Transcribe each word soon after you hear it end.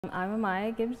I'm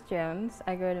Amiyah Gibbs-Jones.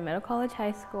 I go to Middle College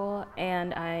High School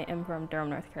and I am from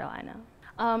Durham, North Carolina.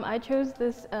 I chose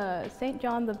this St.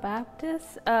 John the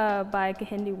Baptist by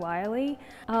Kehinde Wiley.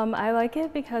 I like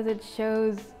it because it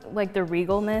shows like the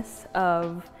regalness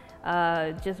of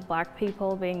just black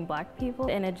people being black people,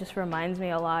 and it just reminds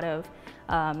me a lot of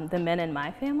the men in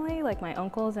my family, like my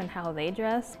uncles and how they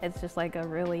dress. It's just like a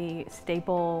really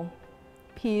staple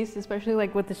piece, especially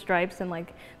like with the stripes and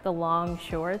like the long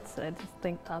shorts. I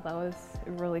just thought that was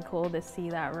really cool to see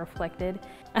that reflected.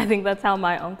 I think that's how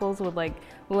my uncles would like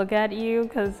look at you,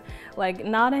 because like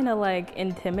not in a like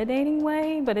intimidating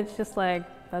way, but it's just like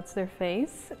that's their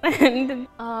face. And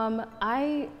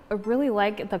I really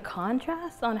like the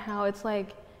contrast on how it's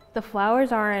like the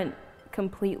flowers aren't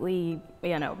completely,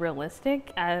 you know,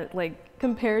 realistic like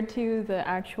compared to the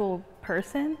actual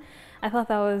person. I thought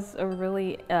that was a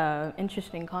really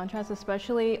interesting contrast,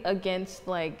 especially against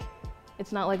like,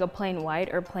 it's not like a plain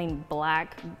white or plain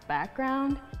black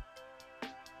background.